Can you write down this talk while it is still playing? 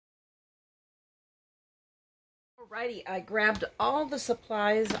Alrighty, I grabbed all the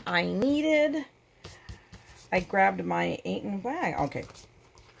supplies I needed. I grabbed my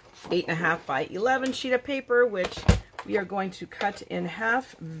 8.5 by 11 sheet of paper, which we are going to cut in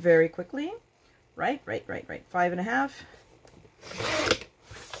half very quickly. Right. 5.5.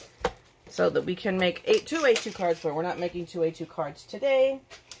 So that we can make two A2 cards, but we're not making two A2 cards today.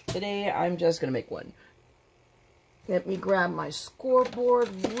 Today, I'm just going to make one. Let me grab my scoreboard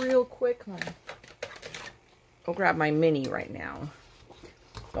real quick. I'll grab my mini right now.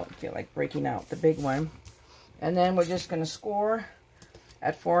 Don't feel like breaking out the big one. And then we're just going to score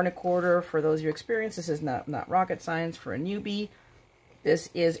at 4 1/4. For those of you experienced, this is not rocket science for a newbie.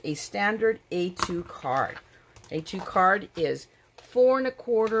 This is a standard A2 card. A2 card is 4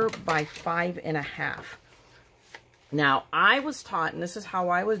 1/4 by 5.5. Now, I was taught, and this is how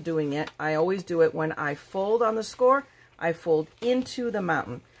I was doing it. I always do it when I fold on the score, I fold into the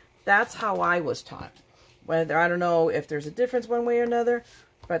mountain. That's how I was taught. Whether, I don't know if there's a difference one way or another,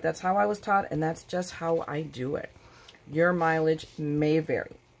 but that's how I was taught, and that's just how I do it. Your mileage may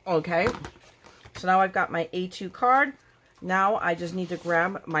vary. Okay, so now I've got my A2 card. Now I just need to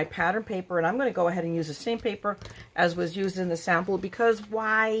grab my pattern paper, and I'm going to go ahead and use the same paper as was used in the sample, because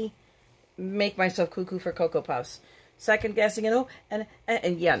why make myself cuckoo for Cocoa Puffs? Second guessing, and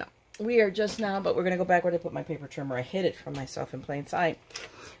yeah, no. We are just now, but we're going to go back where I put my paper trimmer. I hid it from myself in plain sight.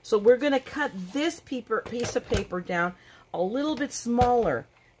 So we're going to cut this piece of paper down a little bit smaller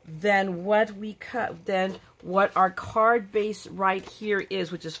than what our card base right here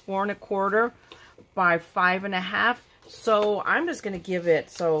is, which is 4 1/4 by 5.5. So I'm just going to give it,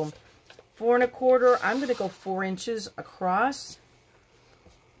 4 1/4, I'm going to go 4 inches across.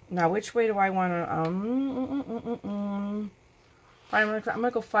 Now, which way do I want to, I'm going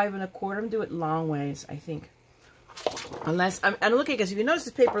to go 5 1/4. I'm going to do it long ways, I think. Unless, I'm looking, because if you notice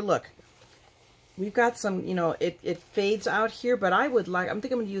this paper, look, we've got some, it fades out here, but I would like, I'm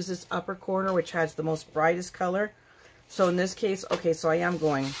thinking I'm going to use this upper corner, which has the most brightest color. So in this case, okay, so I am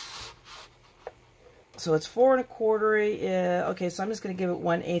going, so it's 4 1/4, okay, so I'm just going to give it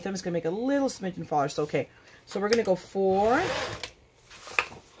 1/8. I'm just going to make a little smidgen faller. So, okay, so we're going to go 4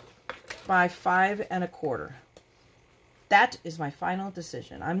 by 5 1/4. That is my final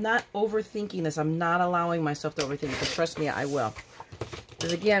decision. I'm not overthinking this. I'm not allowing myself to overthink it, because trust me, I will.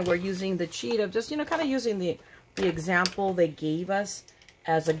 Because again, we're using the cheat of just, kind of using the example they gave us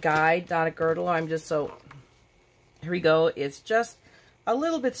as a guide, not a girdle. I'm just so, here we go. It's just a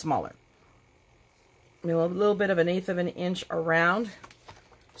little bit smaller. A little bit of 1/8 of an inch around.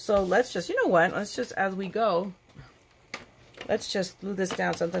 So let's just, let's just, as we go, let's just glue this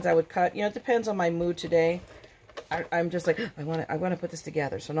down. Sometimes I would cut, it depends on my mood today. I'm just like, I want to put this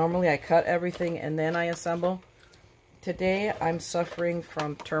together. So normally I cut everything and then I assemble. Today I'm suffering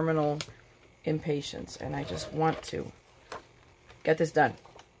from terminal impatience, and I just want to get this done.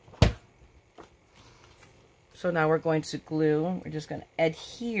 So now we're going to glue. We're just going to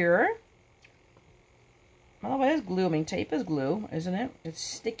adhere. Well, it is glue. I mean, tape is glue, isn't it? It's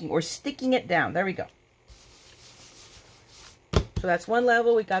sticking. We're sticking it down. There we go. So that's one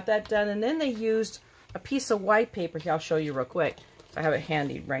level. We got that done. And then they used a piece of white paper. Here, I'll show you real quick. I have it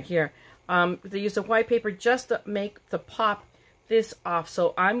handy right here. They used a white paper just to pop this off.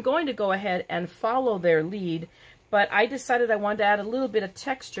 So I'm going to go ahead and follow their lead, but I decided I wanted to add a little bit of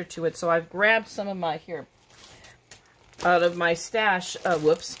texture to it. So I've grabbed some of my, out of my stash,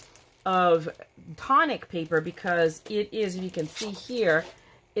 of tonic paper, because it is, if you can see here,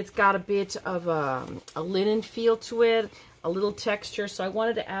 it's got a bit of a linen feel to it, a little texture. So I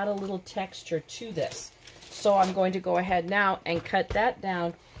wanted to add a little texture to this. So I'm going to go ahead now and cut that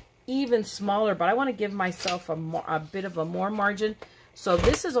down even smaller, but I want to give myself a bit of a more margin. So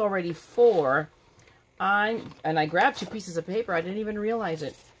this is already 4. And I grabbed 2 pieces of paper. I didn't even realize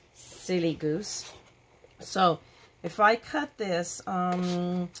it. Silly goose. So if I cut this,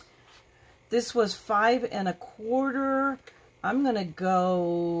 this was 5 1/4. I'm going to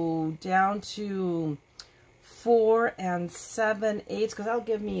go down to 4 7/8, because that'll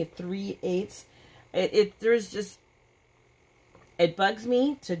give me 3/8. It bugs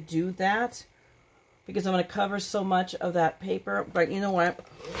me to do that, because I'm going to cover so much of that paper. But you know what?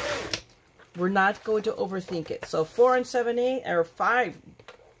 We're not going to overthink it. So 4 7/8, or 4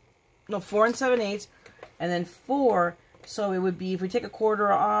 7/8, and then 4. So it would be, if we take a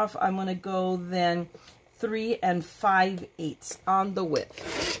 1/4 off, I'm going to go then 3 5/8 on the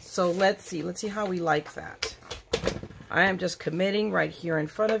width. So let's see how we like that. I am just committing right here in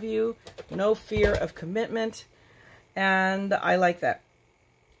front of you. No fear of commitment. And I like that.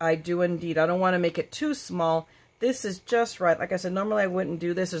 I do indeed. I don't want to make it too small. this is just right. Like I said, normally I wouldn't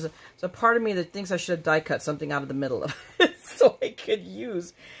do this. There's a part of me that thinks I should have die cut something out of the middle of it so I could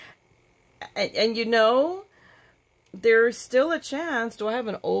use. And you know, there's still a chance. Do I have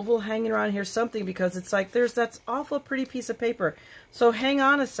an oval hanging around here? Something, because it's like that's awful pretty piece of paper. So hang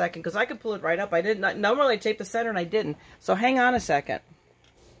on a second, because I could pull it right up. I didn't. Normally I tape the center and I didn't. So hang on a second.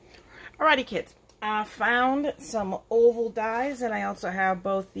 Alrighty, kids. I found some oval dies, and I also have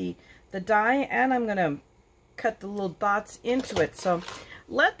both the die, and I'm gonna cut the little dots into it. So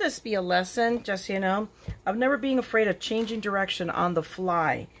let this be a lesson, just so you know, of never being afraid of changing direction on the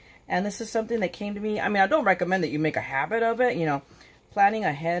fly. And this is something that came to me. I mean, I don't recommend that you make a habit of it. You know, planning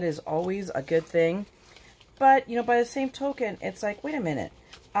ahead is always a good thing. But, you know, by the same token, it's like, wait a minute.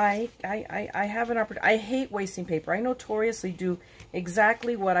 I have an opportunity. I hate wasting paper. I notoriously do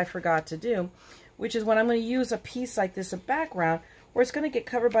exactly what I forgot to do, which is when I'm going to use a piece like this, a background, where it's going to get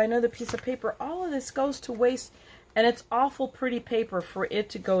covered by another piece of paper. All of this goes to waste, and it's awful pretty paper for it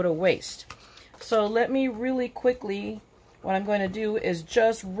to go to waste. So let me really quickly, what I'm going to do is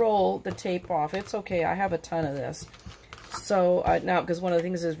just roll the tape off. It's okay. I have a ton of this. So now, because one of the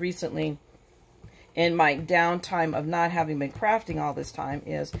things is recently, in my downtime of not having been crafting all this time,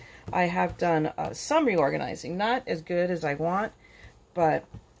 is I have done some reorganizing. Not as good as I want, but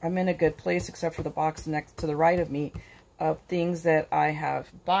I'm in a good place, except for the box next to the right of me of things that I have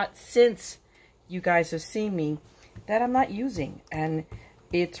bought since you guys have seen me that I'm not using. And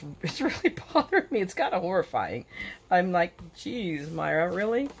it's really bothering me. It's kind of horrifying. I'm like, geez, Myra,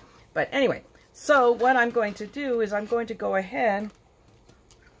 really? But anyway, so what I'm going to do is I'm going to go ahead.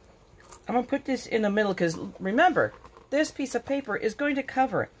 I'm going to put this in the middle, because remember, this piece of paper is going to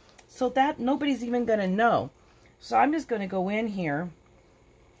cover it, so that nobody's even going to know. So I'm just going to go in here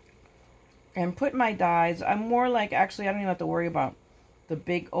and put my dies. I'm more like, actually, I don't even have to worry about the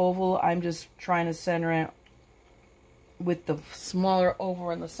big oval. I'm just trying to center it with the smaller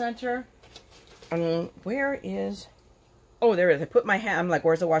oval in the center. And where is, oh, there it is. I put my hand, I'm like,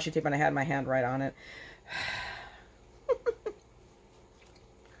 where's the washi tape? And I had my hand right on it.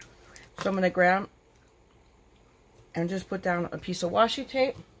 So I'm going to grab and just put down a piece of washi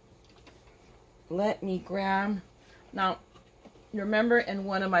tape. Let me grab. Now, remember in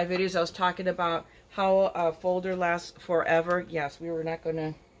one of my videos I was talking about how a folder lasts forever? Yes, we were not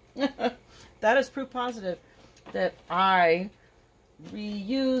going to. That is proof positive that I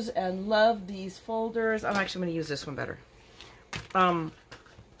reuse and love these folders. I'm actually going to use this one better.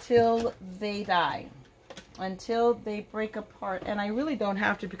 Till they die. Until they break apart. And I really don't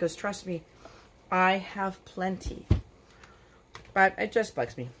have to, because trust me, I have plenty. But it just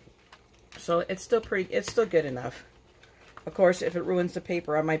bugs me. So it's still good enough. Of course, if it ruins the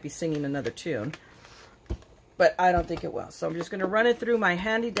paper, I might be singing another tune. But I don't think it will. So I'm just going to run it through my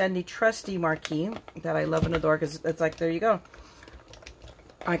handy dandy trusty marquee that I love and adore, because it's like, there you go.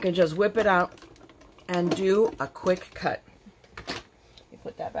 I can just whip it out and do a quick cut. You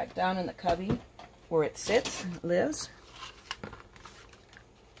put that back down in the cubby where it sits, lives.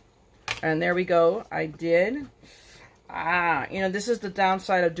 And there we go. I did. You know, this is the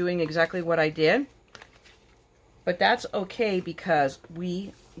downside of doing exactly what I did. But that's okay, because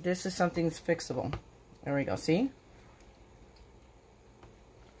this is something that's fixable. There we go, see?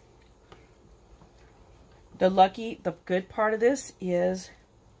 The good part of this is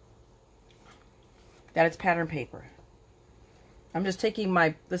that it's pattern paper. I'm just taking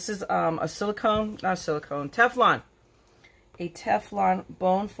this is a Teflon. A Teflon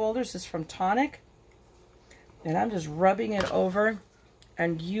bone folder. This is from Tonic. And I'm just rubbing it over,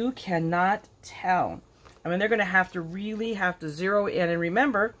 and you cannot tell. I mean, they're going to really have to zero in. And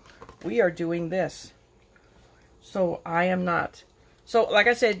remember, we are doing this. So I am not. So like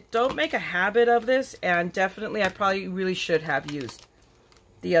I said, don't make a habit of this. And definitely, I probably really should have used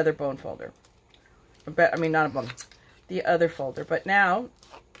the other bone folder. But I mean, not a bone. The other folder. But now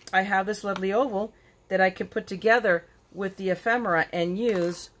I have this lovely oval that I can put together with the ephemera and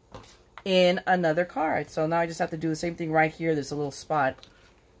use in another card. So now I just have to do the same thing right here. There's a little spot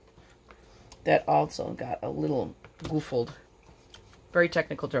that also got a little goofled. Very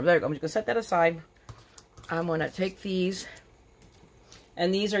technical term. There we go. I'm just going to set that aside. I'm going to take these.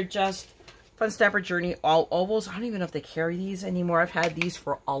 And these are just Fun Stamper Journey all ovals. I don't even know if they carry these anymore. I've had these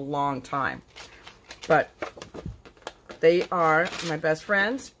for a long time. But they are my best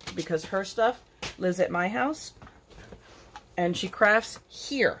friends, because her stuff lives at my house. And she crafts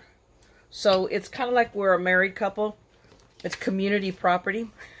here. So it's kind of like we're a married couple. It's community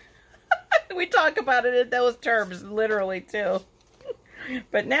property. We talk about it in those terms, literally, too.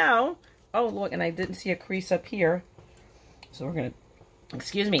 But now, oh, look, and I didn't see a crease up here. So we're going to,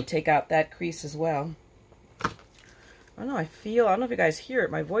 excuse me, take out that crease as well. I don't know, I don't know if you guys hear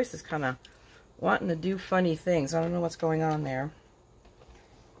it. My voice is kind of wanting to do funny things. I don't know what's going on there.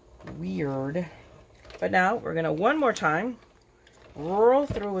 Weird. But now we're going to one more time roll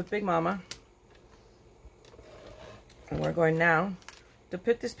through with Big Mama. And we're going now to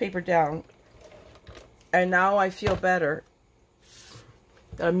put this paper down. And now I feel better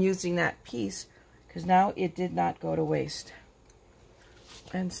that I'm using that piece, because now it did not go to waste.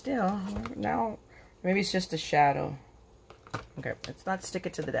 And still, now, maybe it's just a shadow. Okay, let's not stick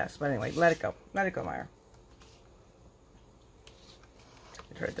it to the desk. But anyway, let it go. Let it go, Meyer.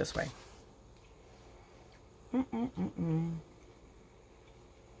 Turn it this way.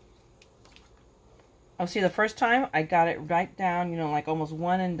 Oh, see, the first time I got it right down, you know, like almost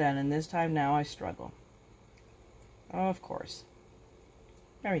one and done. And this time now I struggle. Oh, of course.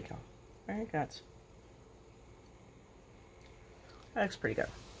 There we go. Very good. That looks pretty good.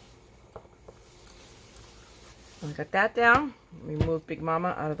 We got that down. Remove Big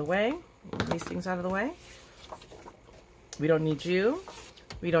Mama out of the way. Move these things out of the way. We don't need you.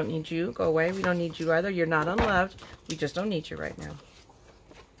 We don't need you. Go away. We don't need you either. You're not unloved. We just don't need you right now.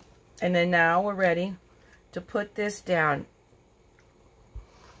 And then now we're ready to put this down.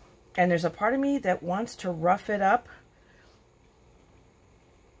 And there's a part of me that wants to rough it up.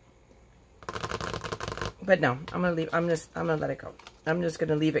 But no, I'm gonna leave. I'm gonna let it go. I'm just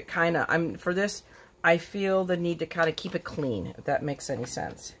gonna leave it kind of. For this, I feel the need to kind of keep it clean, if that makes any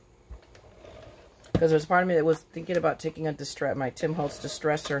sense. Because there's part of me that was thinking about taking my Tim Holtz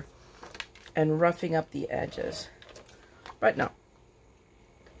Distressor and roughing up the edges. But no.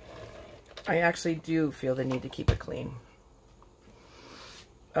 I actually do feel the need to keep it clean.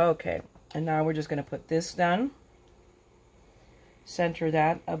 Okay, and now we're just going to put this down. Center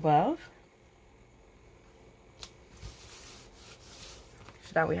that above.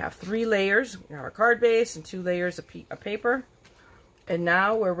 So now we have 3 layers. We have our card base and 2 layers of paper. And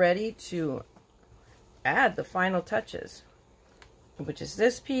now we're ready to add the final touches, which is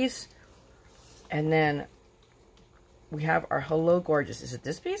this piece. And then we have our Hello Gorgeous. Is it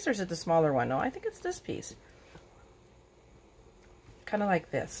this piece or is it the smaller one? No, I think it's this piece. Kind of like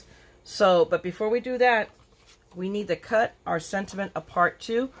this. So, but before we do that, we need to cut our sentiment apart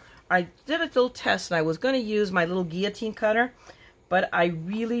too. I did a little test and I was going to use my little guillotine cutter, but I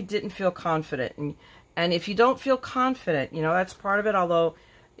really didn't feel confident. And if you don't feel confident, you know, that's part of it, although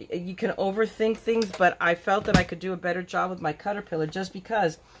you can overthink things, but I felt that I could do a better job with my Caterpillar just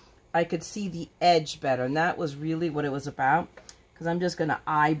because I could see the edge better. And that was really what it was about. Because I'm just going to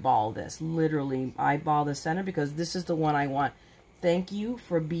eyeball this. Literally eyeball the center because this is the one I want. Thank you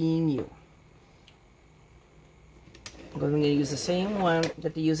for being you. I'm going to use the same one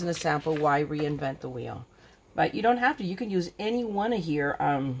that they use in the sample, Why Reinvent the Wheel. But you don't have to. You can use any one of here.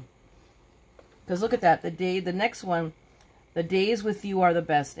 Because look at that. The next one, the days with you are the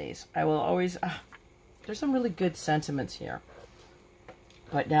best days. I will always... there's some really good sentiments here.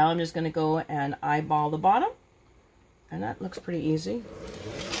 But now I'm just going to go and eyeball the bottom. And that looks pretty easy.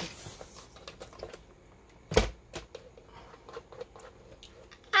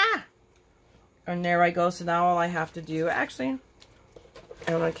 Ah! And there I go. So now all I have to do... Actually,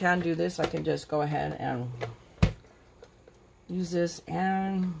 and when I can do this, I can just go ahead and use this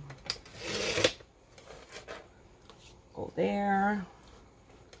and go there.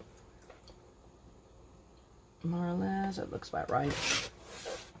 More or less. It looks about right.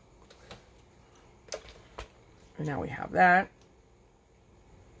 And now we have that.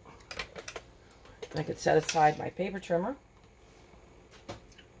 And I could set aside my paper trimmer.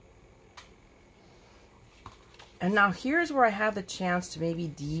 And now here's where I have the chance to maybe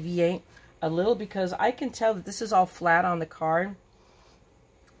deviate a little because I can tell that this is all flat on the card.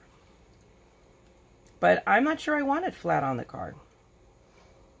 But I'm not sure I want it flat on the card.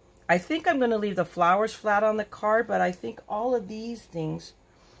 I think I'm going to leave the flowers flat on the card, but I think all of these things...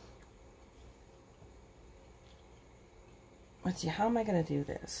 Let's see, how am I going to do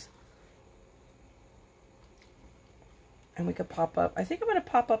this? And we could pop up... I think I'm going to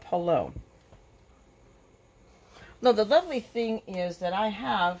pop up hello. No, the lovely thing is that I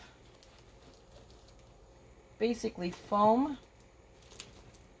have basically foam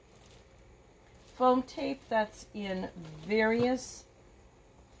tape that's in various,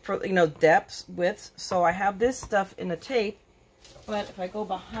 depths, widths. So I have this stuff in the tape, but if I go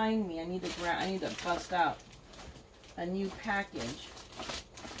behind me, I need to bust out a new package.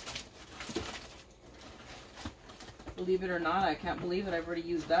 Believe it or not, I can't believe it. I've already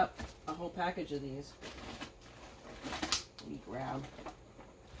used up a whole package of these. Let me grab.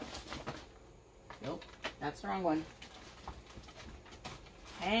 Nope, that's the wrong one.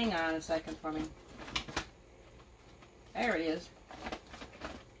 Hang on a second for me. There it is.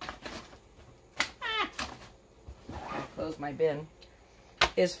 Close my bin.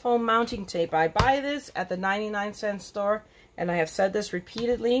 Is foam mounting tape. I buy this at the 99-cent store, and I have said this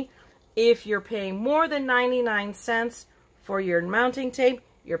repeatedly. If you're paying more than 99 cents for your mounting tape,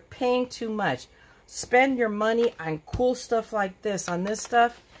 you're paying too much. Spend your money on cool stuff like this. On this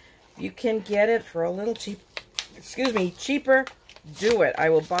stuff, you can get it for a little cheaper. Do it. I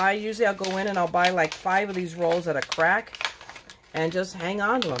will buy, usually I'll go in and I'll buy like 5 of these rolls at a crack and just hang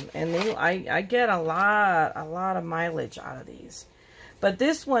on to them. And I get a lot of mileage out of these. But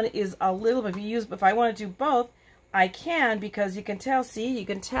this one is a little bit, if I want to do both, I can, because you can tell, see, you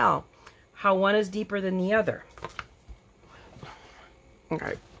can tell how one is deeper than the other.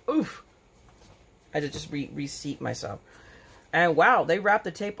 Okay, oof. I had to just reseat myself. And wow, they wrap the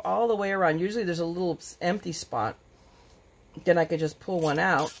tape all the way around. Usually there's a little empty spot. Then I could just pull one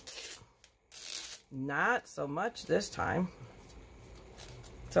out. Not so much this time.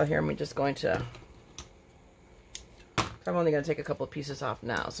 So here I'm just going to... I'm only going to take a couple of pieces off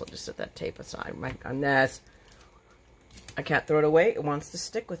now, so I'll just set that tape aside. On this, I can't throw it away. It wants to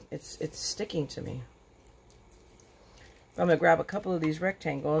stick with, it's sticking to me. I'm going to grab a couple of these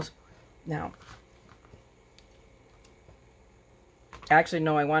rectangles. Now, actually,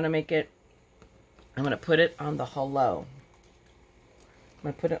 no, I want to make it, I'm going to put it on the hello. I'm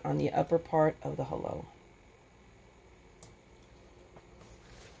going to put it on the upper part of the hello.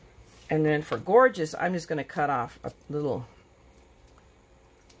 And then for gorgeous, I'm just going to cut off a little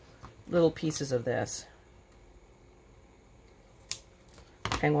pieces of this.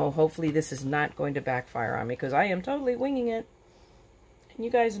 And well, hopefully this is not going to backfire on me, because I am totally winging it. And you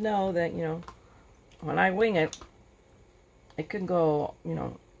guys know that, you know, when I wing it, it can go, you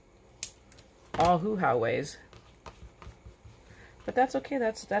know, all hoo-ha ways. But that's okay.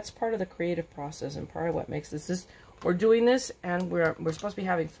 That's part of the creative process and part of what makes this. We're doing this, and we're supposed to be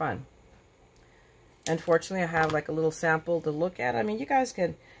having fun. Unfortunately, I have like a little sample to look at. I mean, you guys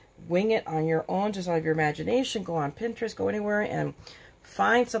can wing it on your own, just out of your imagination. Go on Pinterest, go anywhere, and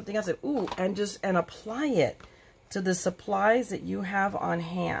find something else. Ooh, and apply it to the supplies that you have on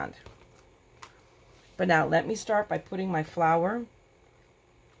hand. But now, let me start by putting my flower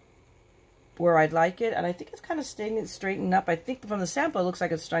where I'd like it. And I think it's kind of straightened up. I think from the sample, it looks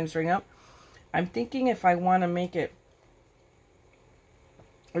like it's starting to straighten up. I'm thinking if I want to make it,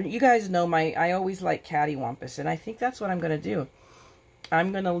 you guys know I always like cattywampus, and I think that's what I'm going to do.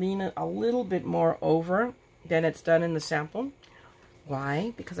 I'm going to lean it a little bit more over than it's done in the sample.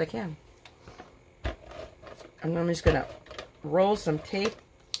 Why? Because I can. And I'm just going to roll some tape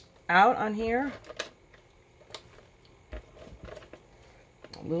out on here.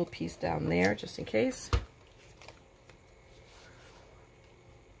 A little piece down there, just in case.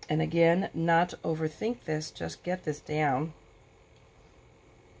 And again, not to overthink this, just get this down.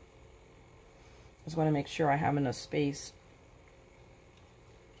 Just want to make sure I have enough space.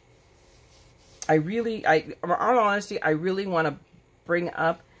 In all honesty, I really want to bring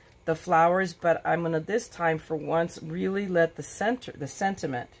up the flowers, but I'm going to, this time for once, really let the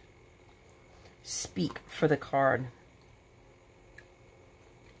sentiment speak for the card.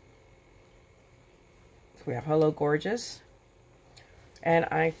 So we have Hello Gorgeous. And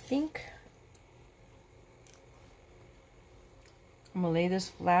I think I'm going to lay this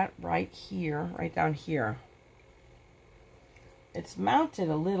flat right here, right down here. It's mounted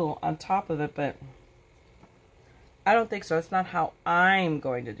a little on top of it, but I don't think so. It's not how I'm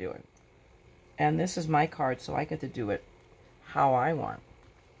going to do it. And this is my card, so I get to do it how I want.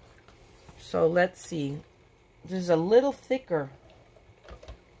 So let's see. This is a little thicker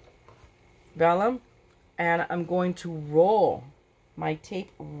vellum, and I'm going to roll my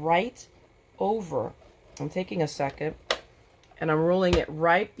tape right over. I'm taking a second, and I'm rolling it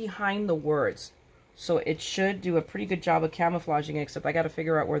right behind the words. So it should do a pretty good job of camouflaging, except I got to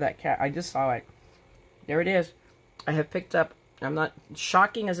figure out where that cat, I just saw it. There it is. I have picked up, I'm not,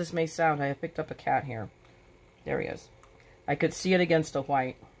 shocking as this may sound, I have picked up a cat here. There he is. I could see it against the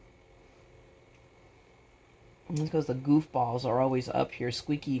white. And it's because the goofballs are always up here.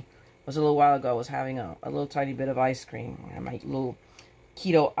 Squeaky was a little while ago, was having a little tiny bit of ice cream. My little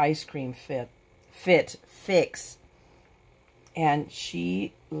keto ice cream fix. And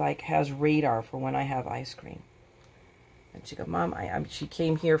she like has radar for when I have ice cream. And she goes, Mom, she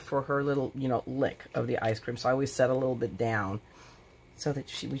came here for her little, you know, lick of the ice cream. So I always set a little bit down so that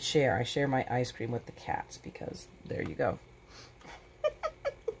we share. I share my ice cream with the cats because there you go.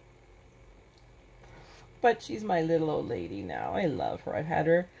 But she's my little old lady now. I love her. I've had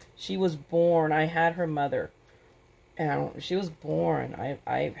her. She was born. I had her mother. And she was born.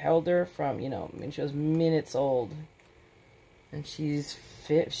 I've held her from, you know, when she was minutes old. And she's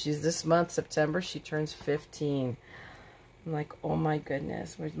this month, September, she turns 15. I'm like, oh my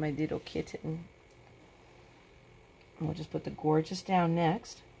goodness, where's my little kitten? And we'll just put the gorgeous down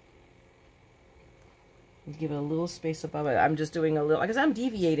next. And give it a little space above it. I'm just doing a little, because I'm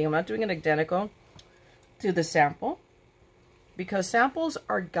deviating. I'm not doing it identical to the sample. Because samples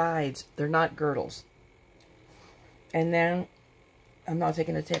are guides. They're not girdles. And then I'm not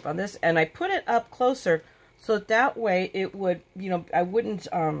taking the tape on this. And I put it up closer so that way it would, you know, I wouldn't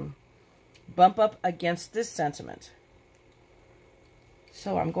bump up against this sentiment.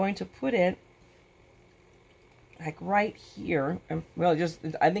 So I'm going to put it like right here. And, well,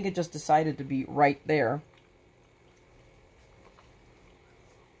 I think it just decided to be right there.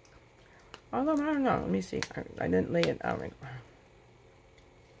 Although, I don't know. Let me see. I didn't lay it out.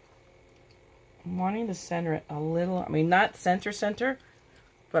 I'm wanting to center it a little. I mean, not center,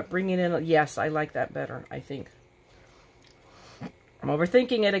 but bring it in. Yes, I like that better, I think. I'm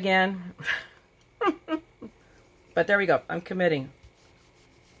overthinking it again. But there we go. I'm committing.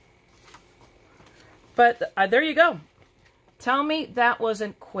 But there you go. Tell me that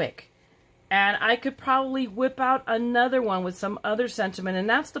wasn't quick. And I could probably whip out another one with some other sentiment. And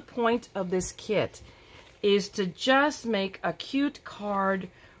that's the point of this kit, is to just make a cute card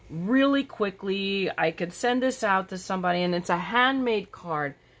really quickly. I could send this out to somebody, and it's a handmade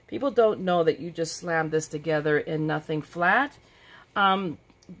card. People don't know that you just slammed this together in nothing flat.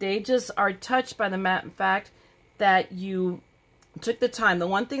 They just are touched by the fact that you took the time. The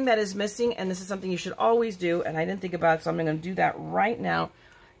one thing that is missing, and this is something you should always do, and I didn't think about it, so I'm going to do that right now,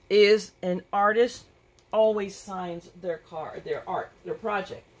 is an artist always signs their card, their art, their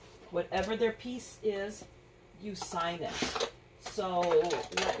project. Whatever their piece is, you sign it. So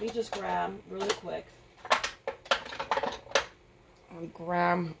let me just grab really quick. I'll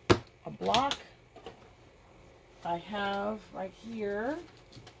grab a block. I have right here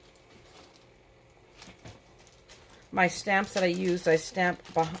my stamps that I used. I stamp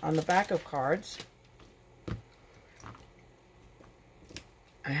on the back of cards.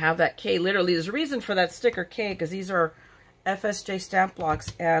 I have that K. Literally, there's a reason for that sticker K, because these are FSJ stamp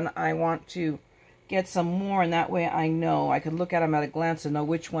blocks, and I want to get some more, and that way I know. I can look at them at a glance and know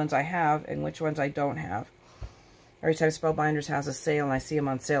which ones I have and which ones I don't have. Every time Spellbinders has a sale and I see them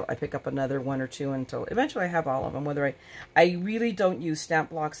on sale, I pick up another one or two until eventually I have all of them. Whether I really don't use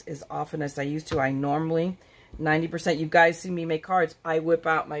stamp blocks as often as I used to. I normally, 90%, you guys see me make cards, I whip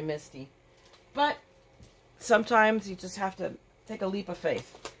out my Misty. But sometimes you just have to take a leap of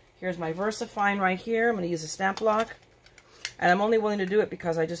faith. Here's my VersaFine right here. I'm going to use a stamp block. And I'm only willing to do it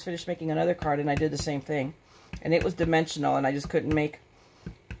because I just finished making another card and I did the same thing. And it was dimensional and I just couldn't make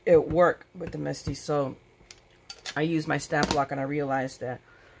it work with the Misty. So I used my stamp block, and I realized that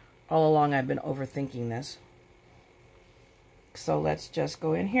all along I've been overthinking this. So let's just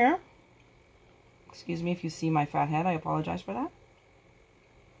go in here. Excuse me if you see my fat head. I apologize for that.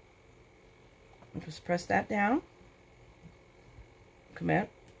 Just press that down. Commit.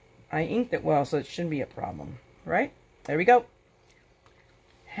 I inked it well, so it shouldn't be a problem, right? There we go.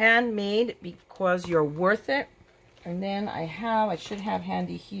 Handmade, because you're worth it. And then I should have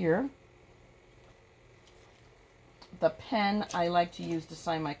handy here the pen I like to use to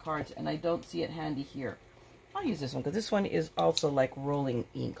sign my cards, and I don't see it handy here. I'll use this one because this one is also like rolling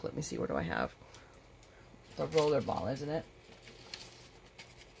ink. Let me see, what do I have? The roller ball, isn't it?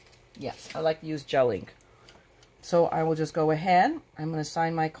 Yes, I like to use gel ink. So I will just go ahead. I'm going to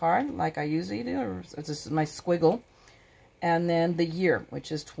sign my card like I usually do. This is my squiggle. And then the year,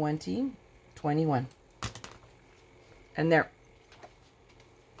 which is 2021. And there.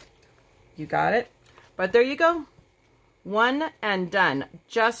 You got it? But there you go. One and done.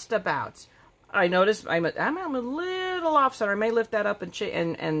 Just about. I noticed I'm a little off center. I may lift that up and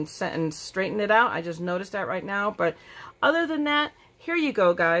straighten it out. I just noticed that right now. But other than that, here you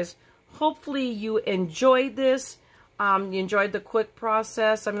go, guys. Hopefully you enjoyed this. You enjoyed the quick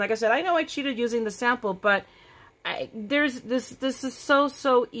process. I mean, like I said, I know I cheated using the sample, but this is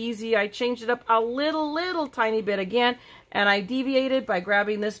so easy. I changed it up a little tiny bit again, and I deviated by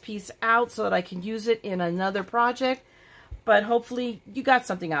grabbing this piece out so that I can use it in another project. But hopefully you got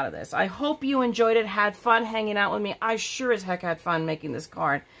something out of this. I hope you enjoyed it, had fun hanging out with me. I sure as heck had fun making this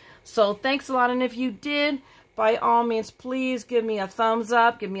card. So thanks a lot, and if you did, by all means, please give me a thumbs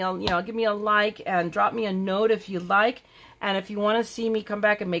up, give me a like, and drop me a note if you like. And if you want to see me come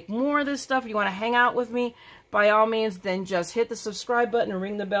back and make more of this stuff, you want to hang out with me, by all means, then just hit the subscribe button and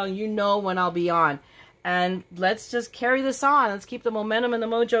ring the bell. You know when I'll be on. And let's just carry this on. Let's keep the momentum and the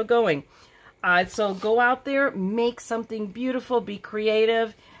mojo going. So go out there, make something beautiful, be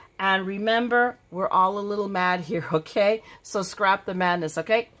creative, And remember, we're all a little mad here, okay? So scrap the madness,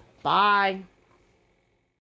 okay? Bye.